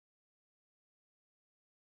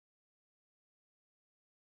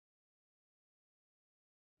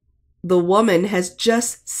The woman has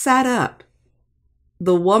just sat up.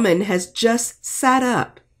 The woman has just sat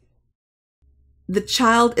up. The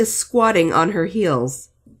child is squatting on her heels.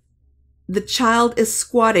 The child is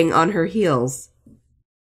squatting on her heels.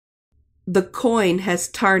 The coin has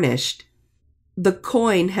tarnished. The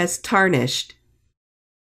coin has tarnished.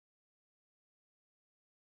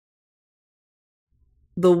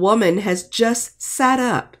 The woman has just sat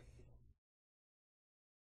up.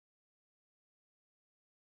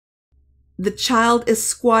 The child is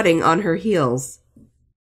squatting on her heels.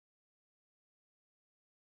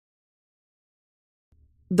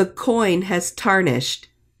 The coin has tarnished.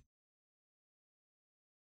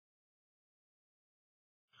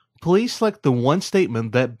 Please select the one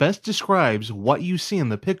statement that best describes what you see in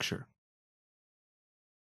the picture.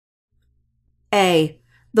 A.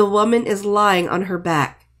 The woman is lying on her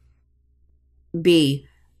back. B.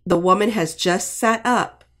 The woman has just sat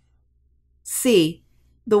up. C.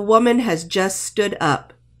 The woman has just stood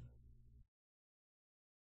up.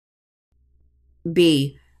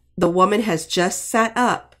 B. The woman has just sat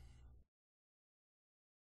up.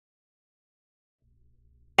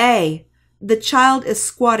 A. The child is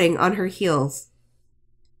squatting on her heels.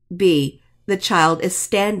 B. The child is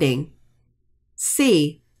standing.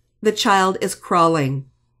 C. The child is crawling.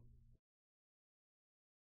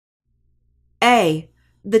 A.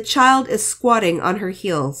 The child is squatting on her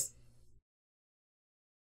heels.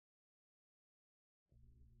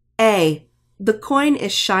 A. The coin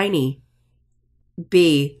is shiny.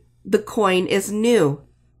 B. The coin is new.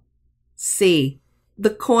 C.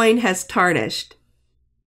 The coin has tarnished.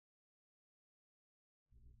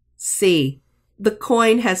 C. The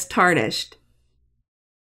coin has tarnished.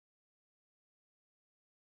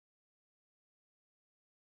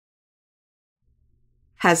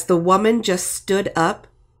 Has the woman just stood up?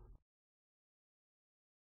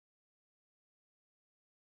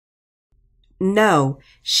 No,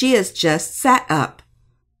 she has just sat up.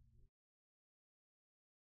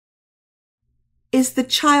 Is the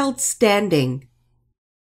child standing?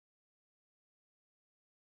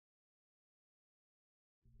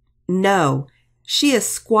 No, she is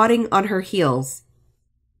squatting on her heels.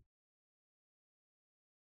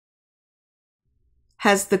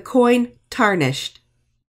 Has the coin tarnished?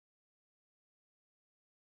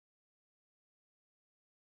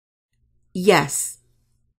 Yes,